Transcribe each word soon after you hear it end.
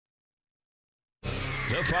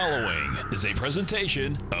The following is a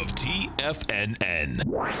presentation of TFNN.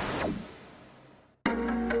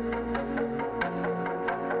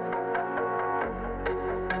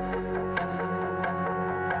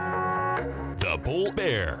 The Bull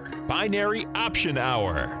Bear Binary Option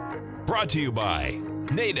Hour. Brought to you by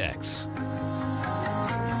Nadex.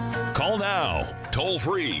 Call now, toll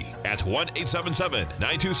free at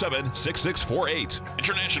 1-877-927-6648.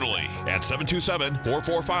 Internationally at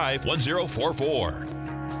 727-445-1044.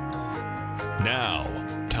 Now,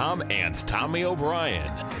 Tom and Tommy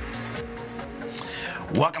O'Brien.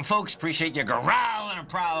 Welcome, folks. Appreciate you growling and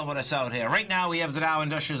prowling with us out here. Right now, we have the Dow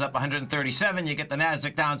Industrials up 137. You get the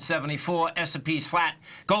Nasdaq down 74. S&P's flat.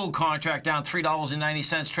 Gold contract down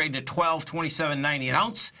 $3.90, trading at $12.2790 an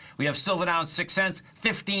ounce. We have silver down 6 cents,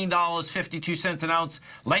 $15.52 an ounce.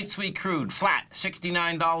 Light sweet crude flat,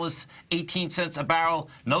 $69.18 a barrel.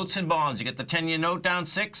 Notes and bonds. You get the 10-year note down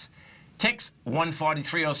 6 ticks,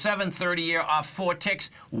 143.07, 30-year off 4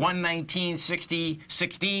 ticks,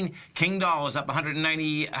 119.16. King dollars up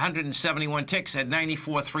 171 ticks at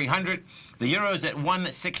 94.300. The euro is at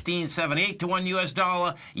 116.78 to 1 U.S.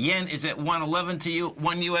 dollar. Yen is at 111 to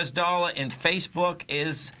 1 U.S. dollar. And Facebook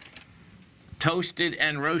is toasted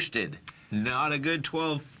and roasted. Not a good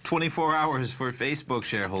 24 hours for Facebook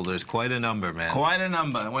shareholders. Quite a number, man. Quite a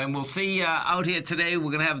number. And we'll see out here today,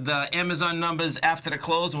 we're going to have the Amazon numbers after the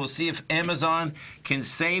close, and we'll see if Amazon can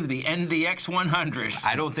save the NDX 100.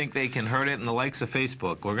 I don't think they can hurt it in the likes of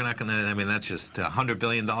Facebook. We're not going to, I mean, that's just a $100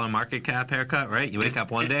 billion market cap haircut, right? You wake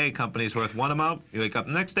up one day, company's worth one amount. You wake up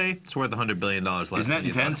the next day, it's worth $100 billion less. Isn't that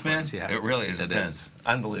intense, man? Yeah. It really is intense.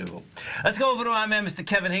 Unbelievable. Let's go over to our man, Mr.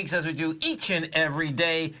 Kevin Hinks, as we do each and every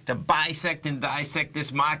day, to bisect and dissect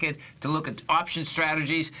this market, to look at option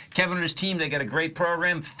strategies. Kevin and his team, they got a great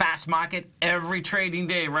program, fast market, every trading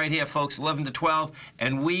day right here, folks, 11 to 12,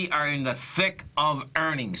 and we are in the thick of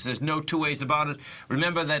earnings. There's no two ways about it.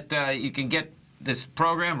 Remember that you can get this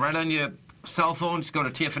program right on your cell phone. Just go to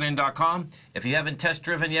TFNN.com. If you haven't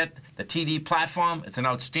test-driven yet, the TD platform, it's an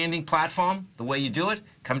outstanding platform. The way you do it,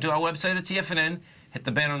 come to our website at TFNN, hit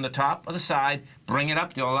the banner on the top or the side, bring it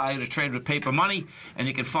up. They'll allow you to trade with paper money, and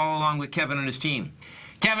you can follow along with Kevin and his team.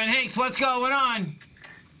 Kevin Hinks, what's going on?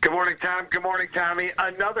 Good morning, Tom. Good morning, Tommy.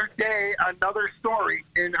 Another day, another story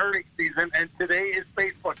in earnings season, and today is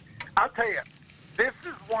Facebook. I'll tell you, this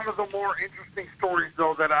is one of the more interesting stories,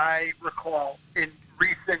 though, that I recall in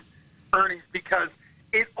recent earnings, because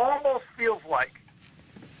it almost feels like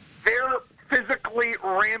they're physically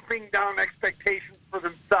ramping down expectations for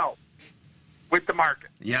themselves with the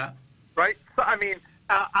market. Yeah. Right? So, I mean,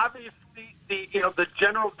 obviously, the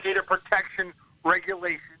general data protection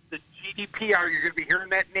regulation, the GDPR, you're going to be hearing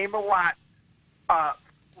that name a lot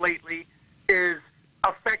lately, is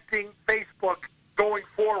affecting Facebook going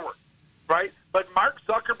forward, right? But Mark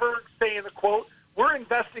Zuckerberg saying the quote, we're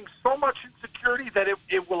investing so much in security that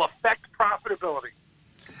it will affect profitability.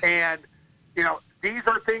 And, these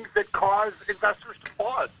are things that cause investors to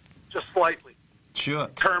pause just slightly. Sure.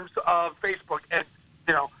 In terms of Facebook. And,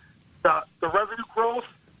 the revenue growth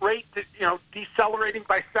rate, decelerating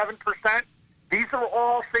by 7%, these are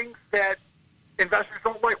all things that investors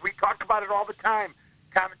don't like. We talk about it all the time,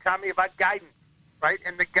 Tom and Tommy, about guidance, right?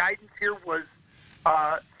 And the guidance here was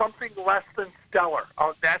something less than stellar.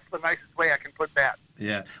 Oh, that's the nicest way I can put that.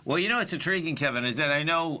 Yeah. Well, it's intriguing, Kevin, is that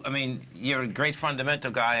you're a great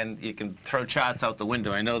fundamental guy and you can throw charts out the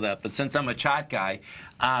window. I know that. But since I'm a chart guy,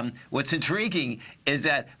 what's intriguing is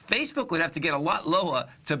that Facebook would have to get a lot lower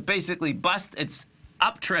to basically bust its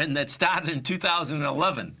uptrend that started in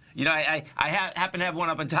 2011. I happen to have one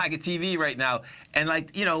up on Target TV right now. And,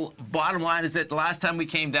 bottom line is that the last time we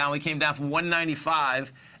came down from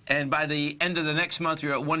 195. And by the end of the next month,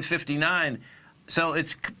 you're at 159. So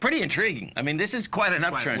it's pretty intriguing. I mean, this is quite an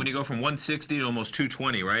uptrend. When you go from 160 to almost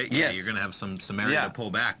 220, right? Yes. Yeah, you're going to have some area to pull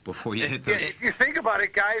back before you hit those. If you think about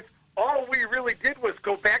it, guys, all we really did was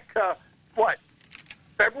go back to, what,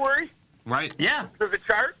 February? Right. Yeah. To the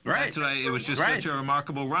chart? Right. It was just such a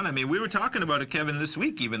remarkable run. I mean, we were talking about it, Kevin, this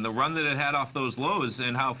week even, the run that it had off those lows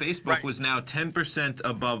and how Facebook was now 10%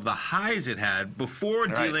 above the highs it had before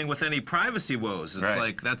dealing with any privacy woes. It's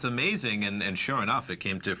like, that's amazing. And sure enough, it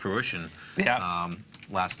came to fruition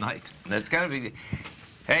last night. That's got to be.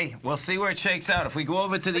 Hey, we'll see where it shakes out. If we go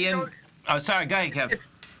over to the end. Oh, sorry. Go ahead, Kevin.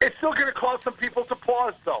 It's still going to cause some people to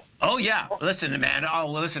pause, though. Oh, yeah. Listen, man.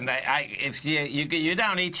 If you're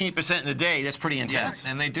down 18% in a day, that's pretty intense.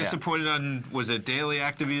 Yeah. And they disappointed on, was it daily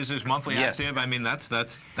active users, monthly active? I mean, that's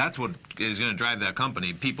what is going to drive that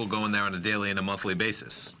company, people going there on a daily and a monthly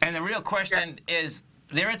basis. And the real question is,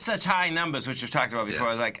 they're at such high numbers, which we've talked about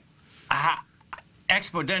before, like,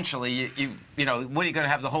 exponentially, you know, what are you going to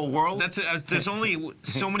have the whole world? There's only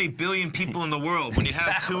so many billion people in the world. When you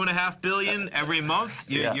have 2.5 billion every month,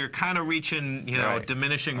 you're kind of reaching, you know,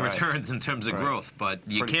 diminishing returns in terms of growth. But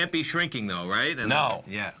you can't be shrinking though, right? And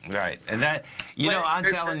right. And that, you know, I'm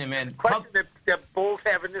telling you, man. The question that bulls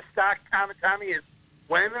have in this stock, Tommy, is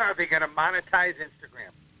when are they going to monetize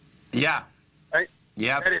Instagram? Yeah. Right?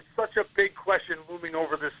 Yeah. That is such a big question looming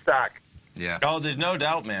over this stock. Yeah. Oh, there's no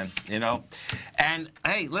doubt, man. You know, and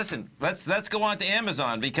hey, listen, let's go on to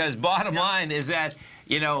Amazon, because bottom line is that,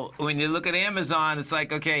 you know, when you look at Amazon, it's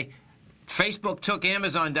like, okay, Facebook took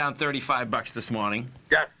Amazon down $35 this morning.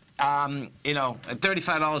 Yes. You know,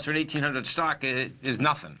 $35 for an 1,800 stock is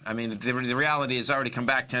nothing. I mean, the reality has already come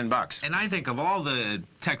back $10. And I think of all the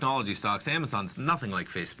technology stocks, Amazon's nothing like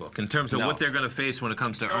Facebook in terms of what they're going to face when it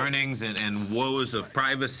comes to earnings and woes of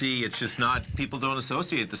privacy. It's just not, people don't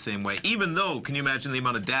associate the same way. Even though, can you imagine the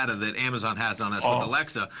amount of data that Amazon has on us with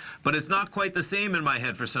Alexa? But it's not quite the same in my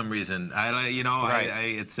head for some reason.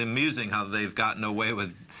 It's amusing how they've gotten away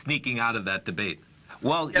with sneaking out of that debate.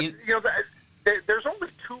 Well, there's only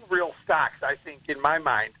two real stocks, I think, in my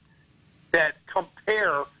mind, that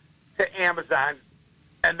compare to Amazon,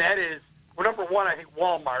 and that is, well, number one, I think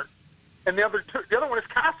Walmart, and the other one is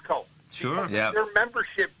Costco. Sure. Yeah. Their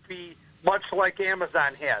membership fee, much like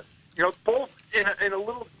Amazon has. You know, both in a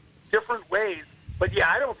little different ways, but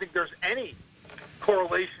yeah, I don't think there's any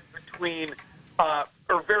correlation between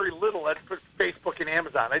or very little at Facebook and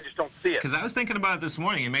Amazon. I just don't see it. Because I was thinking about it this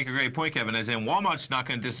morning. You make a great point, Kevin, as in Walmart's not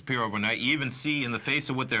going to disappear overnight. You even see in the face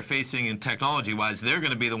of what they're facing in technology-wise, they're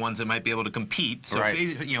going to be the ones that might be able to compete. So,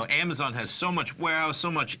 you know, Amazon has so much warehouse,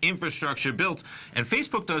 so much infrastructure built, and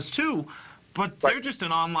Facebook does too. But they're just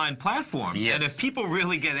an online platform. Yes. And if people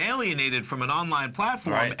really get alienated from an online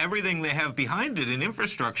platform, everything they have behind it in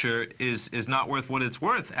infrastructure is not worth what it's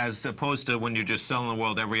worth, as opposed to when you're just selling the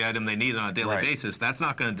world every item they need on a daily basis. That's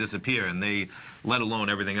not going to disappear, and they, let alone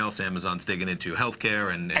everything else Amazon's digging into,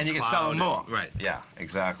 healthcare and you can sell them more. Right. Yeah,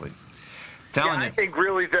 exactly. I think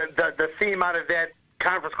really the theme out of that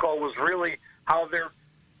conference call was really how they're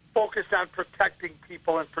focused on protecting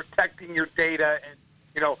people and protecting your data and,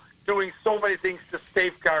 you know, doing so many things to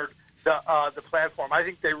safeguard the platform. I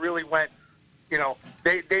think they really went, you know,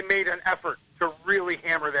 they made an effort to really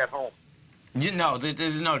hammer that home. You know,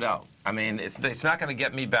 there's no doubt. I mean, it's not going to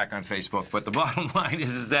get me back on Facebook, but the bottom line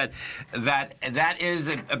is that is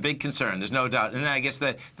a big concern. There's no doubt. And I guess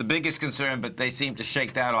the biggest concern, but they seem to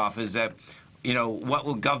shake that off, is that, you know, what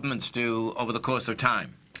will governments do over the course of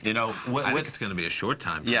time? You know, I think it's going to be a short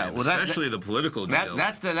time frame, especially the political deal.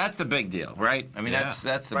 That's the big deal, right? I mean, that's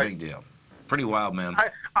the big deal. Pretty wild, man.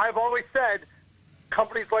 I've always said,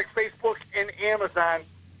 companies like Facebook and Amazon,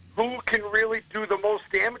 who can really do the most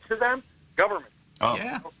damage to them? Government. Oh.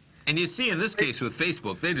 Yeah. And you see in this case with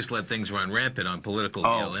Facebook, they just let things run rampant on political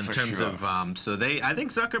deal in terms of, so I think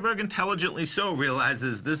Zuckerberg intelligently so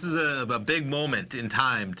realizes this is a big moment in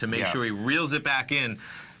time to make sure he reels it back in,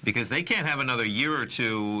 because they can't have another year or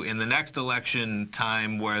two in the next election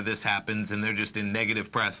time where this happens and they're just in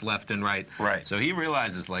negative press left and right. Right. So he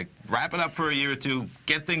realizes, like, wrap it up for a year or two,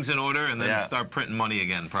 get things in order, and then start printing money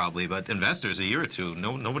again, probably. But investors, a year or two,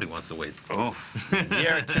 nobody wants to wait. Oh,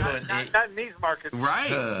 year or two. Not in these markets. Right.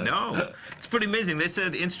 No. It's pretty amazing. They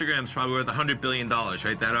said Instagram's probably worth $100 billion,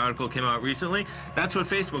 right? That article came out recently. That's what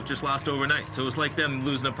Facebook just lost overnight. So it was like them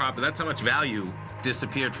losing a profit. That's how much value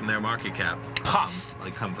disappeared from their market cap. Puff.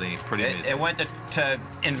 Like company. Pretty amazing. It went to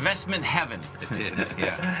investment heaven. It did,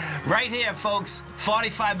 yeah. Right here, folks.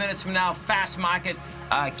 45 minutes from now, Fast Market.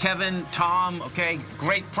 Kevin, Tom, okay,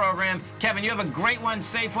 great program. Kevin, you have a great one,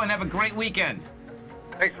 safe one, have a great weekend.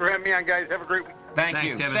 Thanks for having me on, guys. Have a great week. Thanks, you.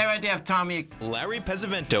 Kevin. Stay right there, Tommy. Larry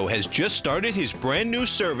Pesavento has just started his brand new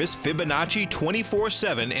service, Fibonacci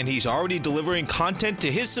 24/7, and he's already delivering content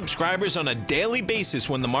to his subscribers on a daily basis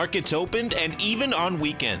when the market's opened and even on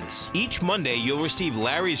weekends. Each Monday, you'll receive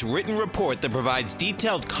Larry's written report that provides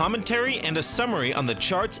detailed commentary and a summary on the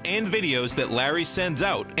charts and videos that Larry sends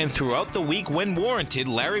out. And throughout the week, when warranted,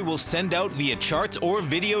 Larry will send out via charts or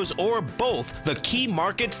videos or both the key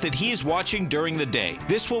markets that he is watching during the day.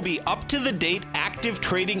 This will be up-to-the-date active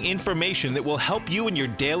trading information that will help you in your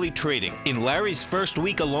daily trading. In Larry's first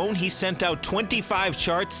week alone, he sent out 25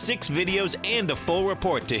 charts, 6 videos, and a full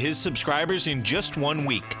report to his subscribers in just 1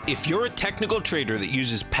 week. If you're a technical trader that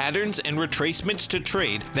uses patterns and retracements to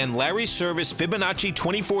trade, then Larry's service Fibonacci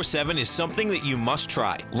 24/7 is something that you must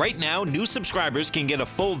try. Right now, new subscribers can get a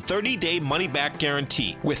full 30-day money-back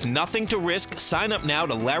guarantee. With nothing to risk, sign up now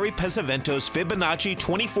to Larry Pesavento's Fibonacci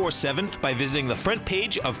 24/7 by visiting the front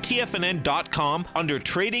page of TFNN.com under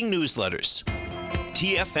Trading Newsletters.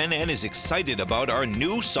 TFNN is excited about our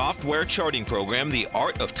new software charting program, The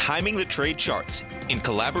Art of Timing the Trade Charts. In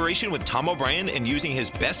collaboration with Tom O'Brien and using his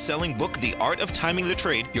best-selling book, The Art of Timing the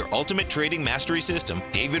Trade, Your Ultimate Trading Mastery System,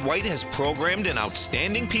 David White has programmed an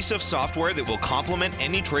outstanding piece of software that will complement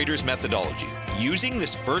any trader's methodology. Using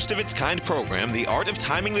this first-of-its-kind program, The Art of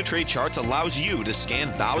Timing the Trade Charts allows you to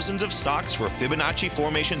scan thousands of stocks for Fibonacci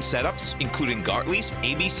formation setups, including Gartley's,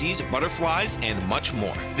 ABC's, butterflies, and much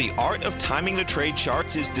more. The Art of Timing the Trade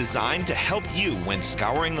Charts is designed to help you when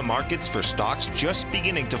scouring the markets for stocks just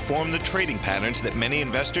beginning to form the trading patterns that many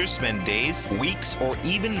investors spend days, weeks, or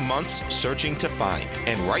even months searching to find.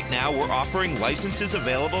 And right now, we're offering licenses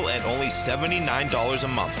available at only $79 a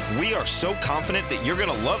month. We are so confident that you're going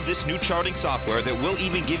to love this new charting software that will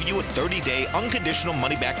even give you a 30-day unconditional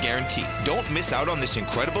money-back guarantee. Don't miss out on this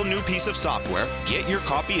incredible new piece of software. Get your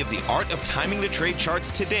copy of The Art of Timing the Trade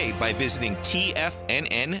Charts today by visiting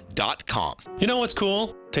TFNN.com. You know what's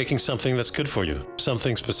cool? Taking something that's good for you.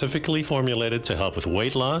 Something specifically formulated to help with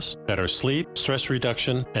weight loss, better sleep, stress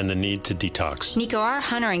reduction, and the need to detox. Nico, our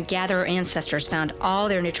hunter and gatherer ancestors found all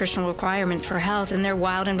their nutritional requirements for health in their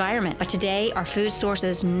wild environment. But today, our food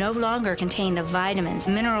sources no longer contain the vitamins,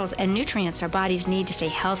 minerals, and nutrients our bodies need to stay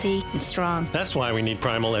healthy and strong. That's why we need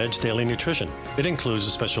Primal Edge Daily Nutrition. It includes a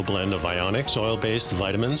special blend of ionic, soil-based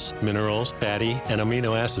vitamins, minerals, fatty, and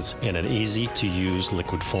amino acids in an easy-to-use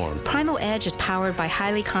liquid form. Primal Edge is powered by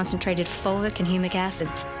highly concentrated fulvic and humic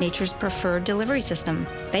acids, nature's preferred delivery system.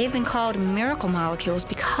 They have been called miracle molecules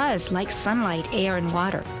because, like sunlight, air, and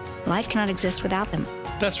water, life cannot exist without them.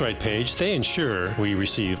 That's right, Paige. They ensure we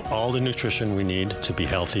receive all the nutrition we need to be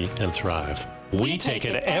healthy and thrive. We take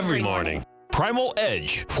it every morning. Primal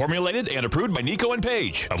Edge, formulated and approved by Nico and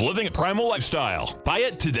Paige of Living a Primal Lifestyle. Buy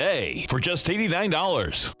it today for just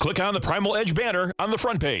 $89. Click on the Primal Edge banner on the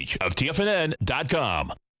front page of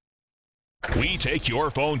TFNN.com. We take your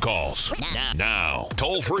phone calls now.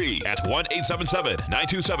 Toll free at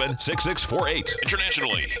 1-877-927-6648.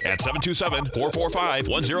 Internationally at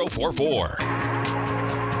 727-445-1044.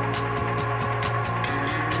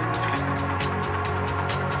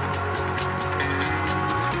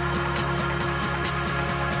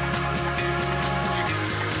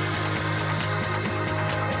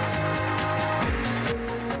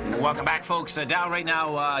 Welcome back, folks. Dow right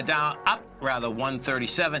now, up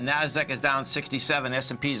 137. Nasdaq is down 67.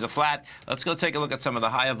 S&P is a flat. Let's go take a look at some of the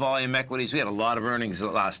higher volume equities. We had a lot of earnings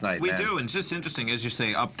last night. We do, and it's just interesting, as you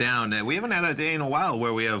say, up, down. We haven't had a day in a while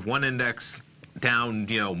where we have one index down,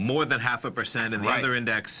 more than 0.5%, and the other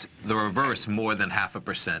index, the reverse, more than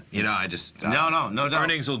 0.5%. I just no doubt.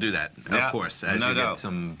 Earnings will do that, of course, as you get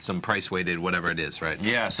some price weighted, whatever it is, right?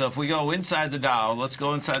 Yeah. So if we go inside the Dow, let's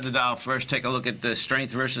go inside the Dow first. Take a look at the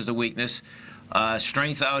strength versus the weakness.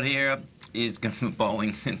 Strength out here is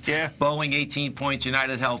Boeing. Yeah. Boeing 18 points,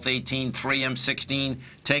 United Health 18, 3M 16.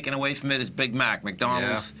 Taken away from it is Big Mac,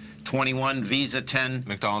 McDonald's. 21, Visa 10.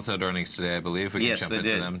 McDonald's had earnings today, I believe. We can jump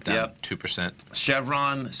into them. Down 2%.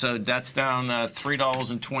 Chevron, so that's down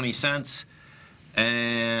 $3.20.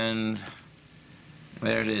 And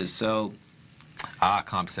there it is. So,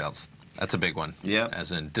 comp sales. That's a big one. Yeah.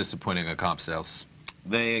 As in disappointing on comp sales.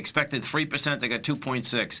 They expected 3%. They got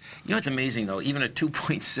 2.6. You know what's amazing, though? Even at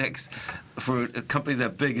 2.6 for a company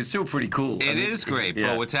that big is still pretty cool. It is great,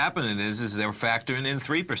 but what's happening is they're factoring in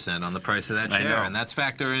 3% on the price of that share, and that's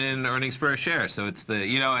factoring in earnings per share. So it's the,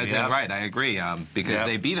 right, I agree, because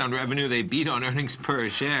they beat on revenue, they beat on earnings per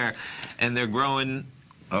share, and they're growing.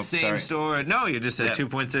 Same store. No, you're just at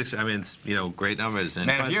 2.6. I mean, it's great numbers. And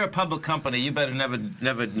man, if you're a public company, you better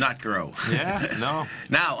never not grow. Yeah, no.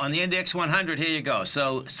 Now on the Index 100, here you go.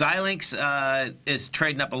 So Xilinx is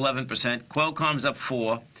trading up 11%. Qualcomm's up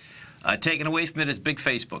 4%. Taken away from it is Big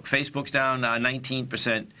Facebook. Facebook's down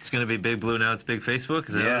 19%. It's going to be Big Blue now. It's Big Facebook.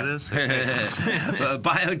 Is that what it is? Okay.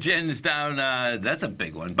 Biogen's down. That's a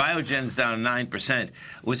big one. Biogen's down 9%.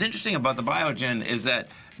 What's interesting about the Biogen is that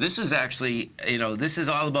this is actually, this is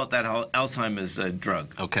all about that Alzheimer's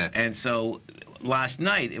drug. Okay. And so last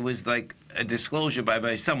night it was like a disclosure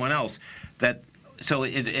by someone else that, so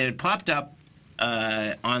it popped up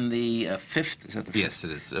on the 5th. Is that the 5th? Yes, it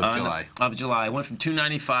is, of July. Of July. It went from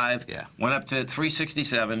 295. Yeah. Went up to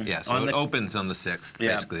 367. Yeah, so it opens on the 6th,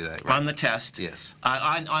 basically. Right? On the test. Yes.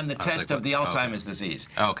 On the test of the Alzheimer's disease.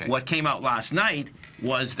 Okay. What came out last night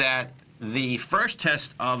was that the first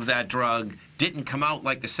test of that drug didn't come out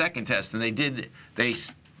like the second test, and they didn't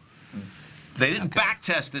back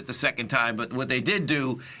test it the second time, but what they did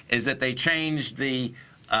do is that they changed the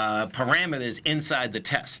parameters inside the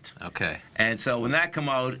test. Okay. And so when that came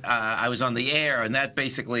out, I was on the air, and that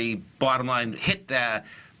basically, bottom line, hit the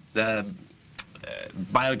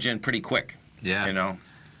Biogen pretty quick. Yeah. You know.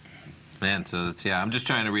 Man, so it's, yeah, I'm just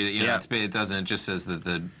trying to read it. You know, it doesn't, it just says that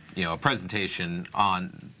the, you know, a presentation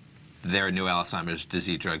on their new Alzheimer's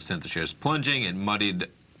disease drug sent the shares plunging and muddied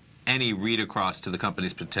any read across to the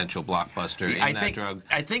company's potential blockbuster in that drug.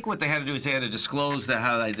 I think what they had to do is they had to disclose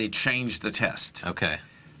how they changed the test. Okay.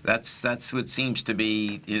 That's what seems to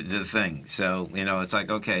be the thing. So, you know, it's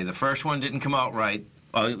like, okay, the first one didn't come out right.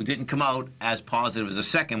 It didn't come out as positive as the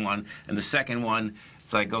second one, and the second one,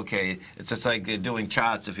 it's like, okay, it's just like doing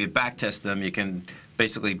charts. If you back test them, you can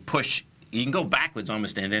basically push. You can go backwards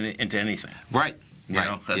almost into anything. Right. You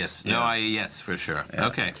know, yes. No, yes, for sure. Yeah.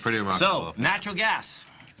 Okay. Pretty remarkable. So, natural gas,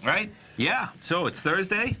 right? Yeah. So it's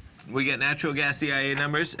Thursday. We get natural gas EIA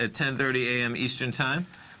numbers at 10:30 a.m. Eastern Time.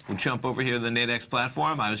 We'll jump over here to the Nadex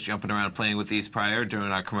platform. I was jumping around playing with these prior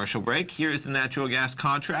during our commercial break. Here is the natural gas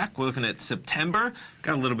contract. We're looking at September.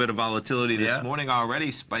 Got a little bit of volatility this morning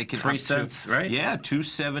already, spiking 3 cents, right? Yeah,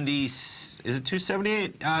 270. Is it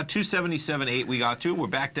 278? 277.8 we got to. We're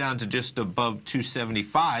back down to just above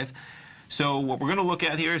 275. So what we're going to look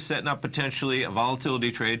at here is setting up potentially a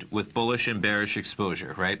volatility trade with bullish and bearish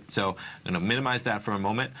exposure, right? So I'm going to minimize that for a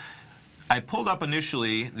moment. I pulled up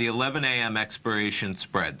initially the 11 a.m. expiration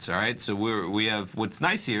spreads, all right? So we have, what's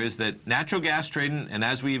nice here is that natural gas trading, and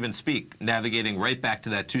as we even speak, navigating right back to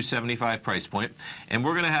that 275 price point. And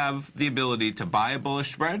we're going to have the ability to buy a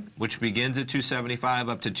bullish spread, which begins at 275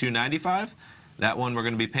 up to 295. That one we're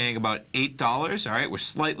going to be paying about $8, all right? We're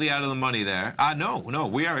slightly out of the money there. No,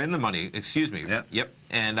 we are in the money, excuse me. Yep.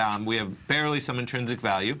 And we have barely some intrinsic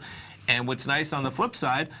value. And what's nice on the flip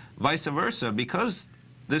side, vice versa, because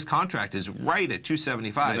this contract is right at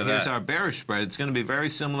 275. Here's our bearish spread. It's going to be very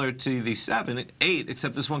similar to the 8,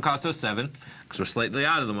 except this one cost us 7 because we're slightly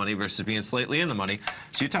out of the money versus being slightly in the money.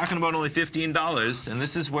 So you're talking about only $15, and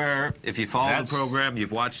this is where, if you follow the program,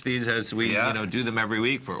 you've watched these as we do them every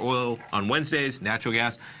week for oil on Wednesdays, natural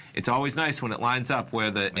gas. It's always nice when it lines up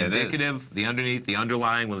where the indicative, the underneath, the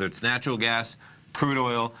underlying, whether it's natural gas, crude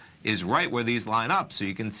oil, is right where these line up. So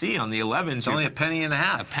you can see on the 11s, it's only a penny and a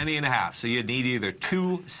half. A penny and a half. So you'd need either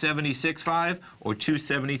 276.5 or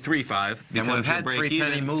 273.5. And we've had 3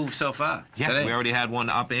 penny moves so far. Yeah, today. We already had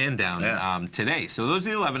one up and down today. So those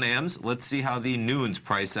are the 11 a.m.s. Let's see how the noons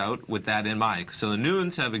price out with that in mind. So the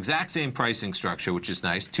noons have exact same pricing structure, which is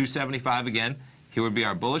nice. 275 again. Here would be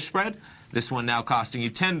our bullish spread. This one now costing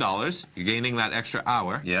you $10. You're gaining that extra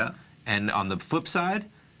hour. Yeah. And on the flip side,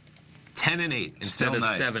 10 and 8 instead of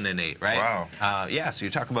 7 and 8, right? Wow. Yeah, so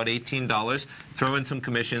you're talking about $18. Throw in some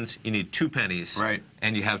commissions. You need 2 pennies. Right.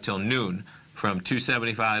 And you have till noon from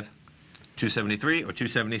 275, 273, or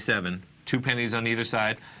 277. 2 pennies on either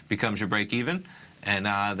side becomes your break even. And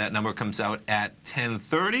that number comes out at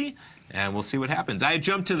 10:30. And we'll see what happens. I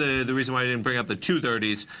jumped to the reason why I didn't bring up the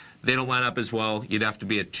 230s. They don't line up as well. You'd have to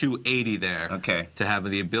be at 280 there to have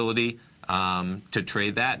the ability to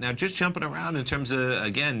trade that. Now, just jumping around in terms of,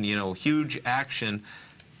 again, you know, huge action,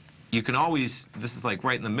 you can always, this is like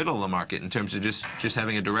right in the middle of the market in terms of just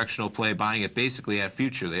having a directional play, buying it basically at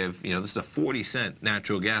future. They have, you know, this is a 40-cent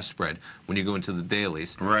natural gas spread when you go into the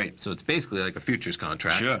dailies. Right. So it's basically like a futures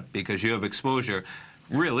contract because you have exposure.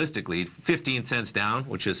 Realistically, 15 cents down,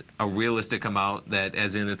 which is a realistic amount that,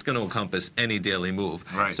 as in, it's going to encompass any daily move.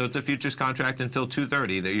 Right. So it's a futures contract until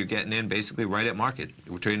 2:30 that you're getting in basically right at market.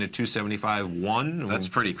 We're trading at 275.1. That's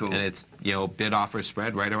pretty cool. And it's, you know, bid offer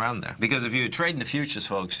spread right around there. Because if you're trading the futures,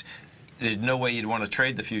 folks, there's no way you'd want to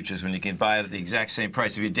trade the futures when you can buy it at the exact same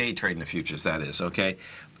price. If you're day trading the futures, that is, okay?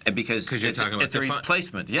 Because you're talking about it's a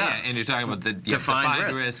replacement, and you're talking about the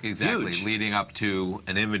defined risk exactly, leading up to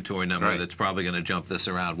an inventory number that's probably going to jump this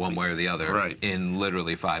around one way or the other in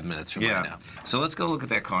literally 5 minutes from right now. So let's go look at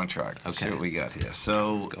that contract. Let's see what we got here.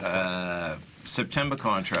 So September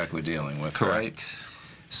contract we're dealing with, right?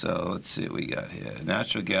 So let's see what we got here.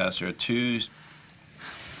 Natural gas are 2.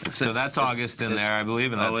 So that's August in there, I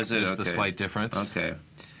believe, and that's just the slight difference. Okay.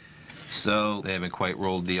 So they haven't quite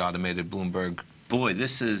rolled the automated Bloomberg. Boy,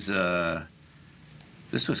 this was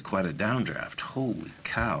quite a downdraft. Holy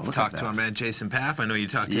cow. Talk to our man Jason Paff. I know you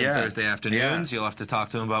talked to him Thursday afternoons. You'll have to talk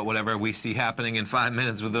to him about whatever we see happening in 5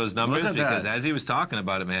 minutes with those numbers because as he was talking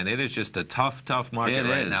about it, man, it is just a tough market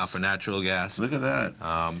right now for natural gas. Look at that.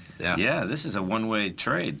 Yeah, this is a one-way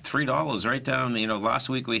trade. $3 right down. You know, last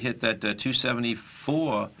week we hit that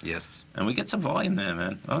 274. Yes. And we get some volume there,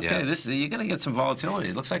 man. Okay, you're going to get some volatility.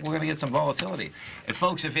 It looks like we're going to get some volatility. And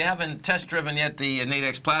folks, if you haven't test-driven yet the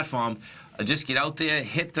Nadex platform, just get out there,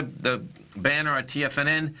 hit the banner at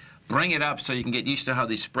TFNN, bring it up so you can get used to how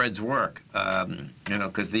these spreads work. You know,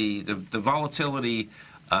 because the volatility,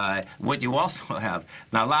 what you also have.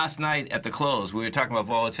 Now, last night at the close, we were talking about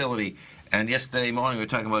volatility, And yesterday morning we were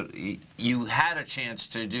talking about you had a chance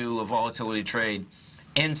to do a volatility trade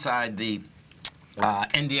inside the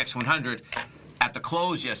NDX 100 at the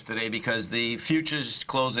close yesterday because the futures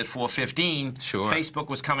closed at 4:15. Sure. Facebook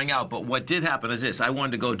was coming out. But what did happen is this. I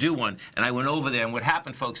wanted to go do one, and I went over there. And what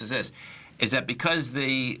happened, folks, is this. Is that because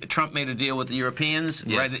Trump made a deal with the Europeans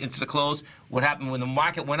right into the close, what happened when the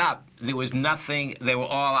market went up, there was nothing, they were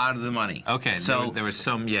all out of the money. Okay, so there was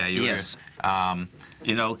some, yes.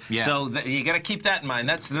 You know, so you got to keep that in mind.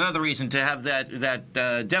 That's another reason to have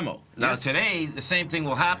that demo. Now today, the same thing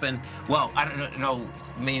will happen. Well, I don't know,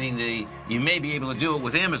 meaning you may be able to do it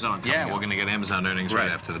with Amazon. Yeah, we're going to get Amazon earnings right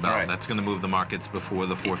after the bell. That's going to move the markets before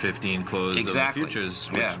the 4:15 close of the futures.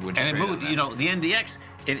 Which and it moved. You know, the NDX.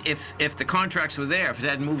 If the contracts were there, if it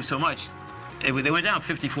hadn't moved so much, they went down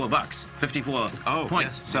 54 bucks, 54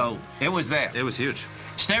 points. Yeah. So it was there. It was huge.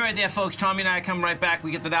 Stay right there, folks. Tommy and I come right back.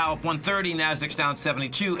 We get the Dow up 130, Nasdaq's down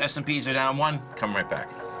 72, S&Ps are down 1. Come right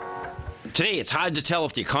back. Today, it's hard to tell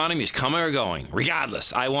if the economy is coming or going.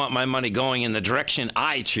 Regardless, I want my money going in the direction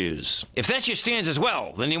I choose. If that's your stance as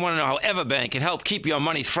well, then you want to know how Everbank can help keep your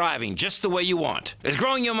money thriving just the way you want. Is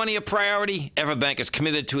growing your money a priority? Everbank is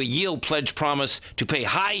committed to a yield pledge promise to pay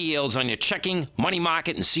high yields on your checking, money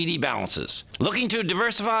market, and CD balances. Looking to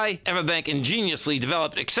diversify? Everbank ingeniously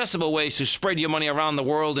developed accessible ways to spread your money around the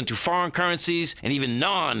world into foreign currencies and even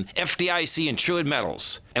non-FDIC insured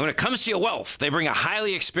metals. And when it comes to your wealth, they bring a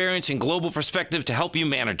highly experienced and global perspective to help you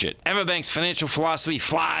manage it. Everbank's financial philosophy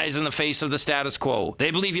flies in the face of the status quo.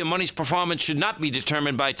 They believe your money's performance should not be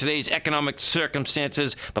determined by today's economic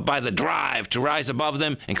circumstances, but by the drive to rise above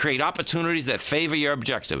them and create opportunities that favor your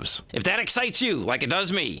objectives. If that excites you, like it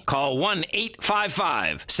does me, call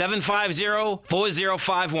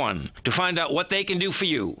 1-855-750-4051 to find out what they can do for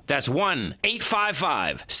you. That's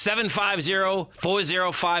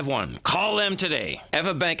 1-855-750-4051. Call them today.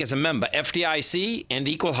 Everbank is a member FDIC and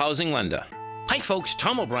equal housing lender. Hi folks,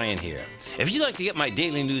 Tom O'Brien here. If you'd like to get my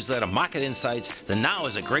daily newsletter, Market Insights, then now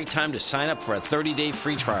is a great time to sign up for a 30-day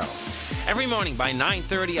free trial. Every morning by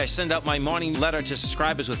 9:30, I send out my morning letter to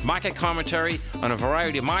subscribers with market commentary on a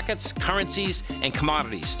variety of markets, currencies, and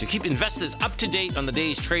commodities to keep investors up to date on the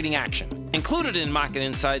day's trading action. Included in Market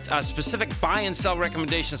Insights are specific buy and sell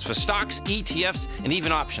recommendations for stocks, ETFs, and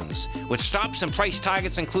even options, with stops and price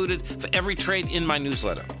targets included for every trade in my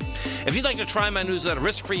newsletter. If you'd like to try my newsletter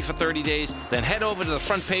risk-free for 30 days, then head over to the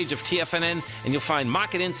front page of TFNN and you'll find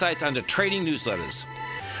Market Insights under Trading Newsletters.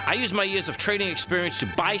 I use my years of trading experience to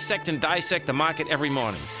bisect and dissect the market every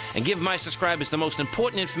morning and give my subscribers the most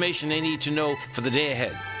important information they need to know for the day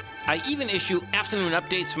ahead. I even issue afternoon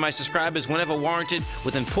updates for my subscribers whenever warranted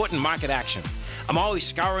with important market action. I'm always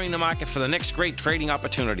scouring the market for the next great trading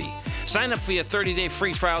opportunity. Sign up for your 30-day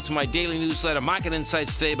free trial to my daily newsletter, Market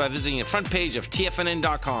Insights, today by visiting the front page of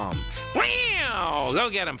TFNN.com. Wow!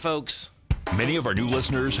 Go get them, folks. Many of our new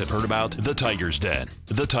listeners have heard about The Tiger's Den.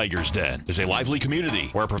 The Tiger's Den is a lively community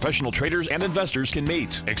where professional traders and investors can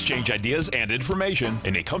meet, exchange ideas and information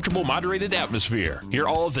in a comfortable, moderated atmosphere. Hear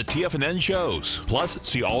all of the TFNN shows, plus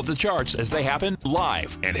see all of the charts as they happen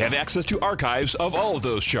live and have access to archives of all of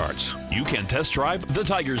those charts. You can test drive The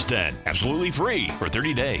Tiger's Den absolutely free for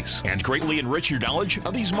 30 days and greatly enrich your knowledge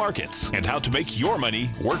of these markets and how to make your money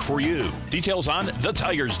work for you. Details on The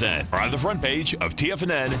Tiger's Den are on the front page of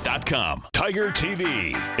TFNN.com. Tiger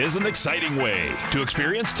TV is an exciting way to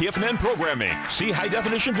experience TFNN programming. See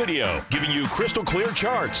high-definition video, giving you crystal clear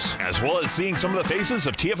charts, as well as seeing some of the faces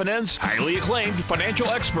of TFNN's highly acclaimed financial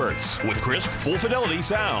experts with crisp, full-fidelity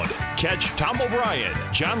sound. Catch Tom O'Brien,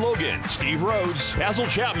 John Logan, Steve Rhodes, Basil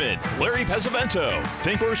Chapman, Larry Pesavento,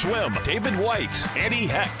 Think or Swim, David White, Andy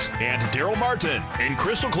Hecht, and Daryl Martin in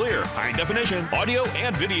crystal clear, high-definition audio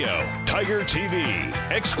and video. Tiger TV,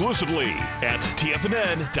 exclusively at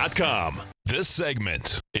TFNN.com. This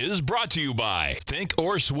segment is brought to you by Think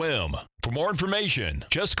or Swim. For more information,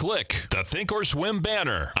 just click the Think or Swim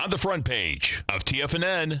banner on the front page of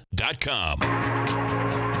TFNN.com.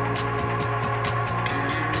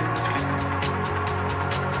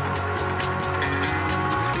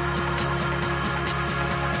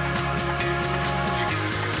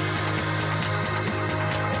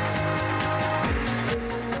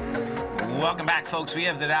 Welcome back, folks. We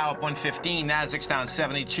have the Dow up 115, Nasdaq's down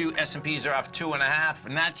 72, S&Ps are off 2.5.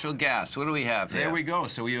 Natural gas, what do we have here? There we go.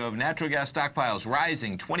 So we have natural gas stockpiles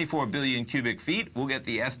rising 24 billion cubic feet. We'll get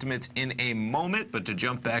the estimates in a moment, but to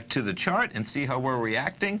jump back to the chart and see how we're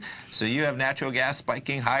reacting. So you have natural gas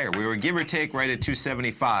spiking higher. We were give or take right at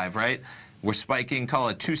 275, right? We're spiking, call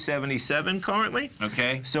it 277 currently.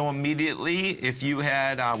 Okay. So immediately, if you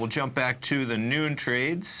had, we'll jump back to the noon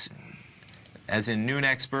trades. as in noon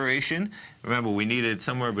expiration. Remember, we needed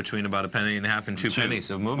somewhere between about 1.5 pennies and 2 pennies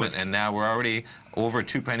of movement, and now we're already over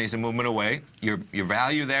 2 pennies of movement away. Your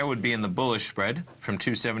value there would be in the bullish spread from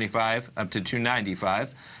 275 up to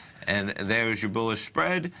 295, and there's your bullish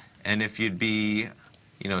spread. And if you'd be,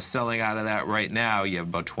 you know, selling out of that right now, you have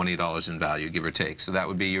about $20 in value, give or take. So that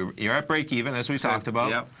would be you're at break even, as we talked about.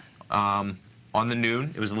 Yep. On the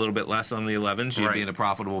noon, it was a little bit less on the 11s. You'd be in a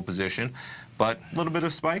profitable position, but a little bit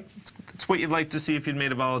of spike. It's what you'd like to see if you'd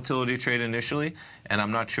made a volatility trade initially. And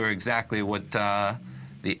I'm not sure exactly what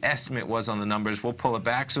the estimate was on the numbers. We'll pull it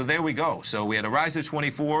back. So there we go. So we had a rise of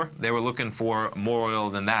 24. They were looking for more oil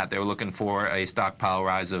than that. They were looking for a stockpile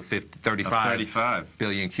rise of 35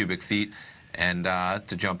 billion cubic feet. And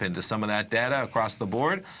to jump into some of that data across the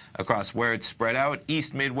board, across where it's spread out,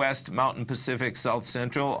 East, Midwest, Mountain Pacific, South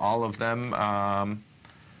Central, all of them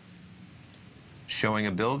showing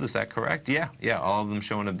a build. Is that correct? Yeah, all of them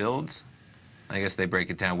showing a build. I guess they break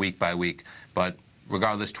it down week by week. But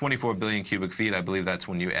regardless, 24 billion cubic feet, I believe that's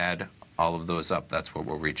when you add all of those up. That's what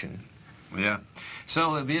we're reaching. Yeah.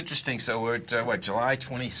 So it'll be interesting. So we're at, what, July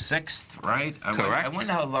 26th, right? Correct. I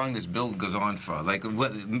wonder how long this build goes on for, like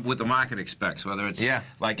what the market expects, whether it's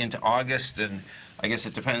like into August, and I guess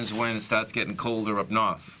it depends when it starts getting colder up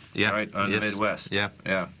north, right, on the Midwest. Yeah.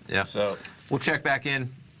 So we'll check back in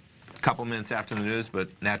a couple minutes after the news, but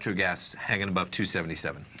natural gas hanging above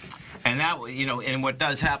 277. And that, you know, and what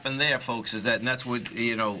does happen there, folks, is that, and that's what,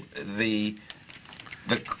 you know, the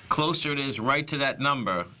closer it is right to that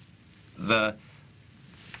number, the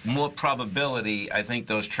more probability I think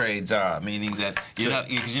those trades are, meaning that you're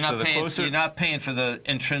not paying for the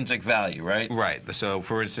intrinsic value, right? Right. So,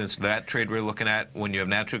 for instance, that trade we're looking at, when you have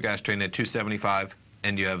natural gas trading at 275,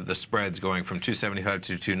 and you have the spreads going from 275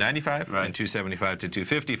 to 295 and 275 to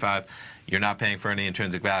 255, you're not paying for any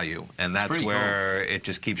intrinsic value, and that's where it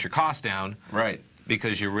just keeps your costs down. Right.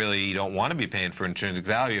 Because you don't want to be paying for intrinsic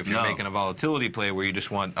value if you're making a volatility play where you just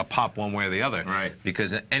want a pop one way or the other. Right.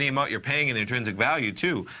 Because any amount you're paying in intrinsic value,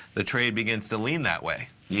 too, the trade begins to lean that way.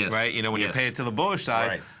 Yes. Right? You know, when you pay it to the bullish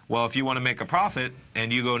side, well, if you want to make a profit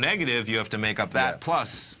and you go negative, you have to make up that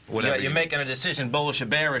plus whatever. You're making a decision, bullish or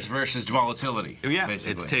bearish versus volatility. Yeah,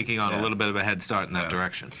 basically. It's taking on a little bit of a head start in that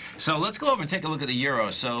direction. So let's go over and take a look at the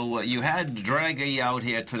euro. So you had Draghi out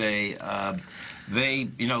here today. They,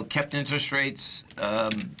 you know, kept interest rates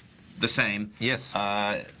the same. Yes.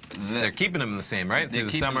 They're keeping them the same, right? Through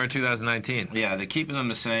the summer of 2019. Yeah, they're keeping them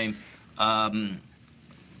the same.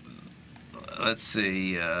 Let's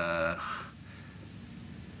see.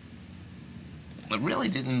 It really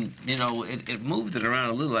didn't, you know, it moved it around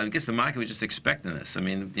a little. I guess the market was just expecting this. I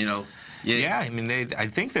mean, you know. Yeah, I mean, I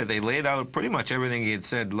think that they laid out pretty much everything he had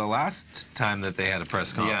said the last time that they had a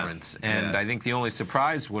press conference. And I think the only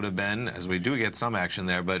surprise would have been, as we do get some action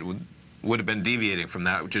there, but would have been deviating from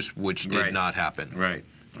that, which did not happen. Right.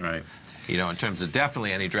 You know, in terms of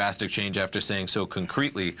definitely any drastic change after saying so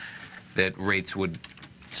concretely that rates would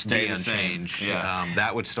stay unchanged.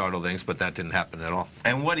 That would startle things, but that didn't happen at all.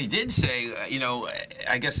 And what he did say, you know,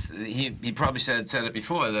 I guess he probably said it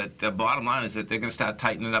before, that the bottom line is that they're going to start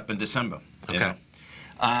tightening up in December. Okay. You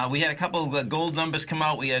know? We had a couple of gold numbers come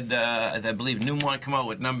out. We had, I believe, Newmont come out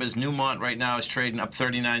with numbers. Newmont right now is trading up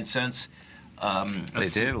 39 cents. They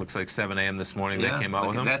did. It looks like 7 a.m. this morning they came out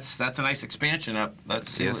with them. That's a nice expansion up. Let's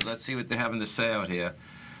see what they're having to say out here.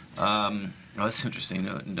 Oh, that's interesting.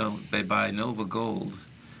 No, they buy Nova Gold.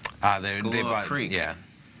 They buy Creek. Yeah.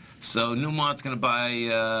 So Newmont's going to buy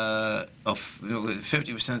a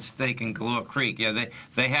 50% stake in Galore Creek. Yeah,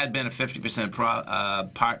 they had been a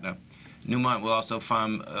 50% partner. Newmont will also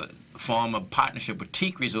form a partnership with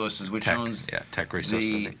Teak Resources, which owns Teck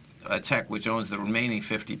Resources. Teck, which owns the remaining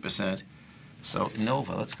 50%. So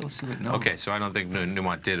Nova, let's go see what Nova. Okay, so I don't think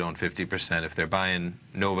Newmont did own 50%. If they're buying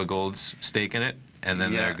Nova Gold's stake in it, and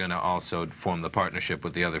then they're going to also form the partnership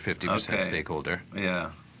with the other 50% stakeholder.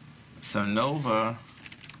 Yeah. So Nova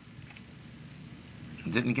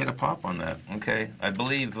didn't get a pop on that. Okay. I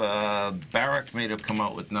believe Barrick may have come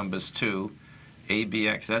out with numbers too.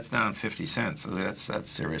 ABX, that's down 50 cents. So that's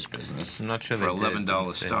serious business. I'm not sure for they did.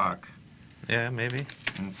 $11 stock. Yeah, maybe.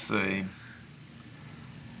 Let's see.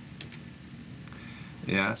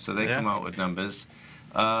 Yeah, so they come out with numbers.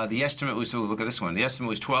 The estimate was, look at this one. The estimate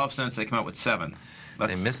was 12 cents. They come out with 7.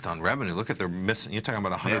 They missed on revenue. Look at their miss. You're talking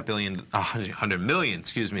about 100 million,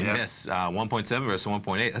 excuse me, miss. 1.7 versus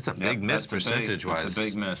 1.8. That's a big miss percentage-wise. That's a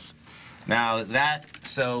big miss. Now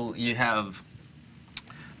so you have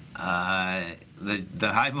the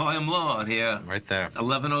high volume low out here. Right there.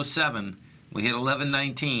 1107. We hit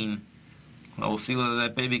 1119. Well, we'll see whether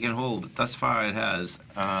that baby can hold. Thus far, it has.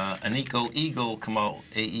 An Eagle come out,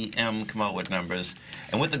 AEM come out with numbers.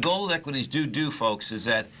 And what the gold equities do, folks, is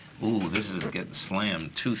that, ooh, this is getting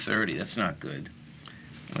slammed, 230. That's not good.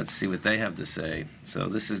 Let's see what they have to say. So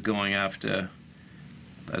this is going after,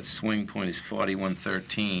 that swing point is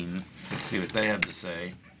 41.13. Let's see what they have to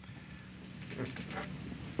say.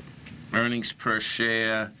 Earnings per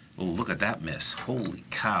share. Oh, look at that miss. Holy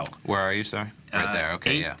cow. Where are you, sorry? Right there.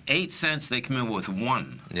 Okay, yeah. 8 cents, they come in with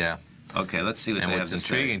 1. Yeah. Okay, let's see what they have to say. And what's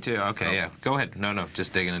intriguing, too. Okay, yeah. Go ahead. No,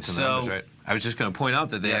 just digging into the numbers, right? I was just going to point out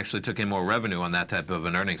that they actually took in more revenue on that type of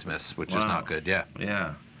an earnings miss, which is not good, yeah.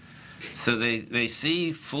 Yeah. So they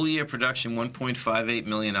see full-year production 1.58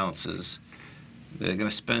 million ounces. They're going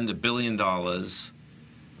to spend $1 billion.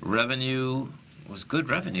 Revenue was good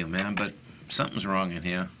revenue, man, but something's wrong in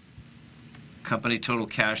here. Company total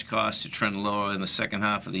cash costs to trend lower in the second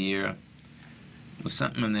half of the year. There's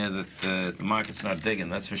something in there that the market's not digging,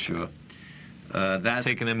 that's for sure. That's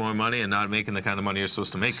taking in more money and not making the kind of money you're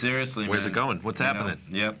supposed to make. Seriously, Where's it going? What's happening?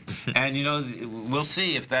 Yep. And, you know, we'll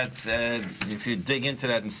see if that's, if you dig into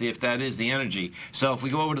that and see if that is the energy. So if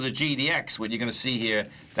we go over to the GDX, what you're going to see here,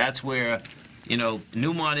 that's where, you know,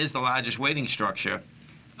 Newmont is the largest weighting structure.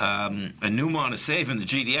 And Newmont is saving the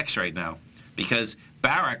GDX right now because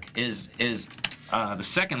Barrick is the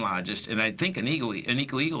second largest, and I think an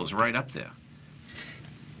Eagle is right up there.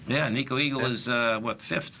 Yeah, an Eagle is what,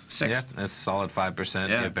 5th, 6th? Yeah, that's solid 5%.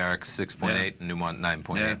 Yeah, Barrick's 6.8, and Newmont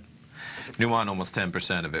 9.8. Yeah. Newmont almost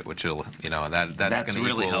 10% of it, which will, you know, that's going to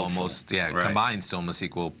really equal helpful. Almost, combined still almost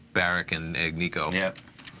equal Barrick and Agnico. Yeah.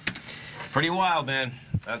 Pretty wild, man.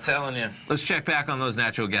 I'm telling you. Let's check back on those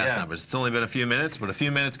natural gas numbers. It's only been a few minutes, but a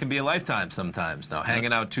few minutes can be a lifetime sometimes. Now,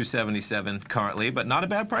 hanging out 277 currently, but not a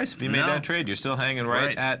bad price if you made that trade. You're still hanging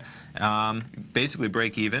right at basically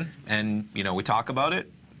break even. And, you know, we talk about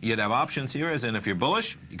it. You'd have options here, as in if you're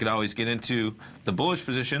bullish, you could always get into the bullish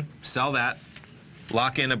position, sell that,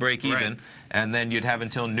 lock in a break even, and then you'd have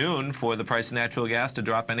until noon for the price of natural gas to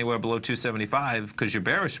drop anywhere below 275 because your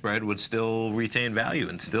bearish spread would still retain value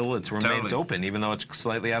and still it remains open even though it's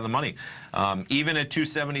slightly out of the money. Even at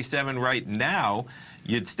 277 right now,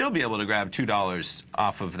 you'd still be able to grab $2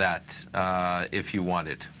 off of that if you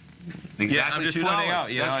wanted. Exactly. Yeah, I'm just pointing out.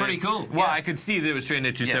 That's pretty cool. Well, I could see that it was trading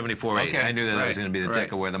at 274.8. Okay. I knew that was going to be the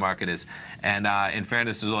tick of where the market is. And in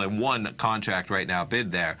fairness, there's only one contract right now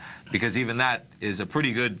bid there, because even that is a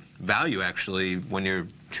pretty good value actually when you're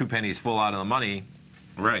 2 pennies full out of the money.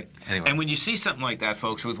 Right. Anyway. And when you see something like that,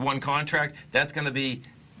 folks, with one contract, that's going to be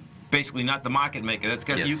basically not the market maker. That's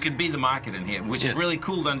going you can be the market in here, which is really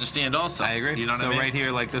cool to understand also. I agree. You know what I mean? Right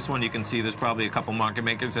here, like this one, you can see there's probably a couple market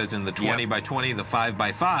makers, as in the 20 by 20, the 5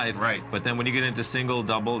 by 5. Right. But then when you get into single,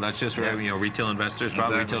 double, that's just you know, retail investors,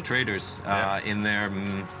 probably retail traders in there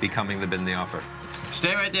becoming the bid and the offer.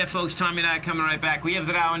 Stay right there, folks. Tommy and I are coming right back. We have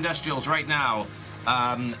the Dow Industrials right now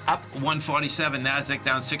up 147, Nasdaq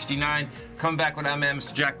down 69. Come back with our man,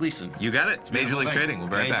 Mr. Jack Gleason. You got it. It's Major League Trading. We'll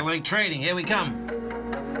be right back. Major League Trading. Here we come.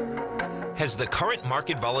 Has the current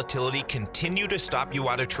market volatility continued to stop you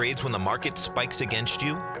out of trades when the market spikes against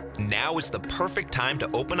you? Now is the perfect time to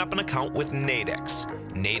open up an account with Nadex.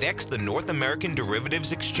 Nadex, the North American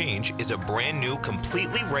Derivatives Exchange, is a brand new,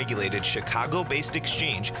 completely regulated Chicago-based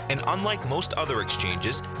exchange, and unlike most other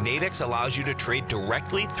exchanges, Nadex allows you to trade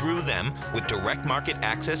directly through them with direct market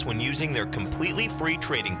access when using their completely free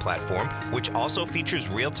trading platform, which also features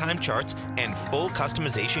real-time charts and full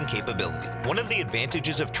customization capability. One of the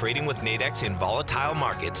advantages of trading with Nadex in volatile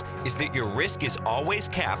markets is that your risk is always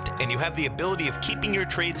capped and you have the ability of keeping your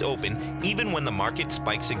trades open even when the market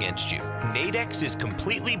spikes against you. Nadex is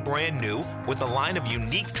completely brand new with a line of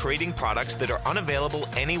unique trading products that are unavailable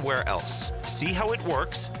anywhere else. See how it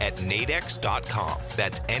works at nadex.com.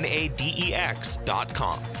 That's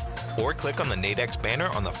NADEX.com. Or click on the Nadex banner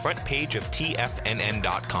on the front page of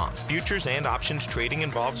TFNN.com. Futures and options trading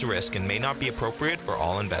involves risk and may not be appropriate for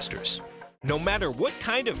all investors. No matter what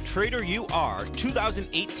kind of trader you are,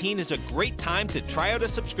 2018 is a great time to try out a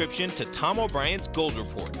subscription to Tom O'Brien's Gold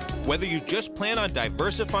Report. Whether you just plan on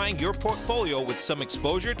diversifying your portfolio with some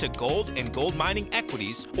exposure to gold and gold mining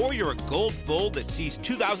equities, or you're a gold bull that sees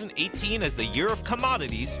 2018 as the year of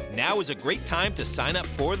commodities, now is a great time to sign up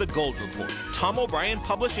for the Gold Report. Tom O'Brien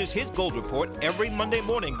publishes his Gold Report every Monday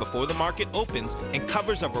morning before the market opens and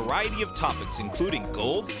covers a variety of topics including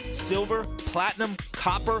gold, silver, platinum,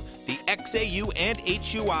 copper, the XAU and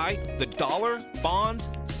HUI, the dollar, bonds,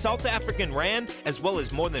 South African rand, as well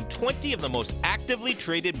as more than 20 of the most actively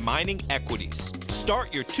traded mining equities. Start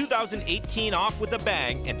Start your 2018 off with a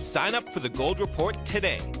bang and sign up for the Gold Report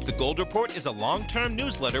today. The Gold Report is a long-term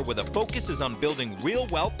newsletter where the focus is on building real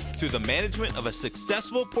wealth through the management of a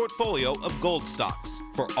successful portfolio of gold stocks.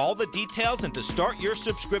 For all the details and to start your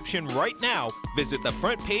subscription right now, visit the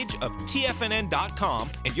front page of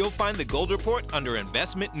TFNN.com and you'll find the Gold Report under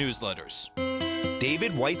Investment Newsletters.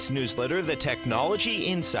 David White's newsletter, The Technology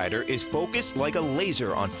Insider, is focused like a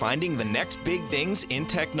laser on finding the next big things in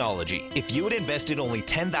technology. If you had invested only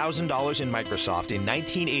 $10,000 in Microsoft in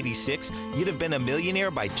 1986, you'd have been a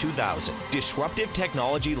millionaire by 2000. Disruptive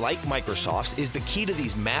technology like Microsoft's is the key to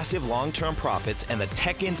these massive long-term profits, and the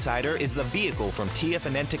Tech Insider is the vehicle from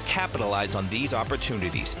TFNN to capitalize on these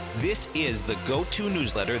opportunities. This is the go-to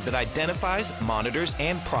newsletter that identifies, monitors,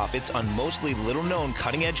 and profits on mostly little-known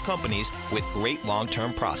cutting-edge companies with great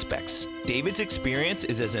long-term prospects. David's experience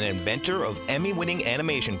is as an inventor of Emmy-winning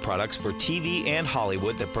animation products for TV and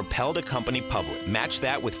Hollywood that propelled a company public. Match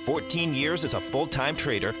that with 14 years as a full-time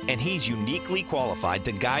trader, and he's uniquely qualified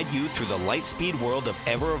to guide you through the light-speed world of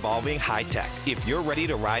ever-evolving high-tech. If you're ready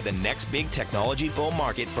to ride the next big technology bull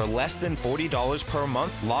market for less than $40 per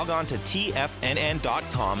month, log on to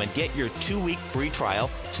TFNN.com and get your 2-week free trial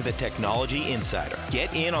to the Technology Insider.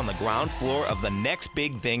 Get in on the ground floor of the next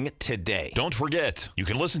big thing today. Don't forget, you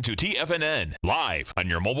can listen to TFNN live on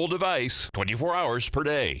your mobile device 24 hours per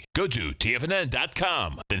day. Go to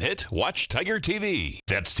TFNN.com, then hit Watch Tiger TV.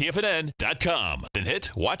 That's TFNN.com, then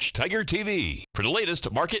hit Watch Tiger TV for the latest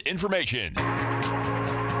market information.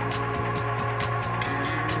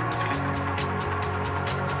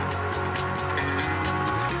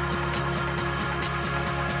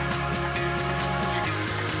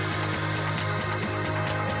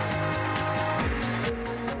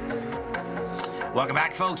 Welcome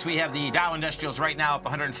back, folks. We have the Dow Industrials right now up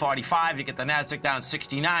 145. You get the Nasdaq down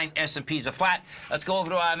 69. S&P's are flat. Let's go over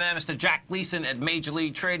to our man, Mr. Jack Gleason at Major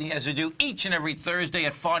League Trading, as we do each and every Thursday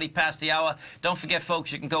at 40 past the hour. Don't forget,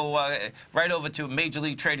 folks, you can go right over to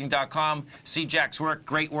MajorLeagueTrading.com, see Jack's work,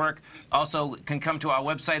 great work. Also, can come to our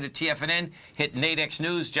website at TFNN, hit Nadex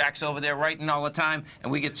News. Jack's over there writing all the time.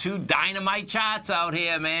 And we get two dynamite charts out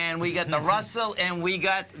here, man. We got the Russell and we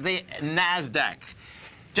got the Nasdaq.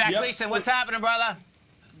 Jack Gleason, what's happening, brother?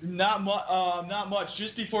 Not much.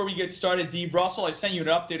 Just before we get started, the Russell, I sent you an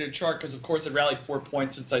updated chart because, of course, it rallied 4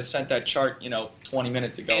 points since I sent that chart, 20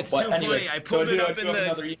 minutes ago. It's too funny. I pulled it up in the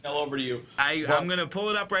another email over to you. I'm going to pull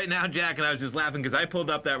it up right now, Jack, and I was just laughing because I pulled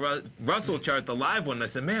up that Russell chart, the live one, and I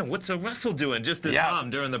said, man, what's a Russell doing? Just to Tom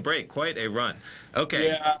during the break. Quite a run. Okay.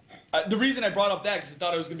 Yeah. The reason I brought up that because I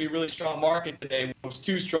thought it was going to be a really strong market today. It was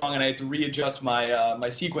too strong, and I had to readjust my my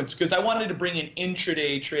sequence because I wanted to bring an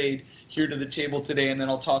intraday trade here to the table today, and then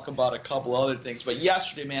I'll talk about a couple other things. But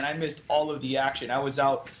yesterday, man, I missed all of the action. I was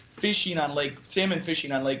out salmon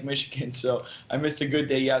fishing on Lake Michigan, so I missed a good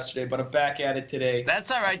day yesterday, but I'm back at it today. That's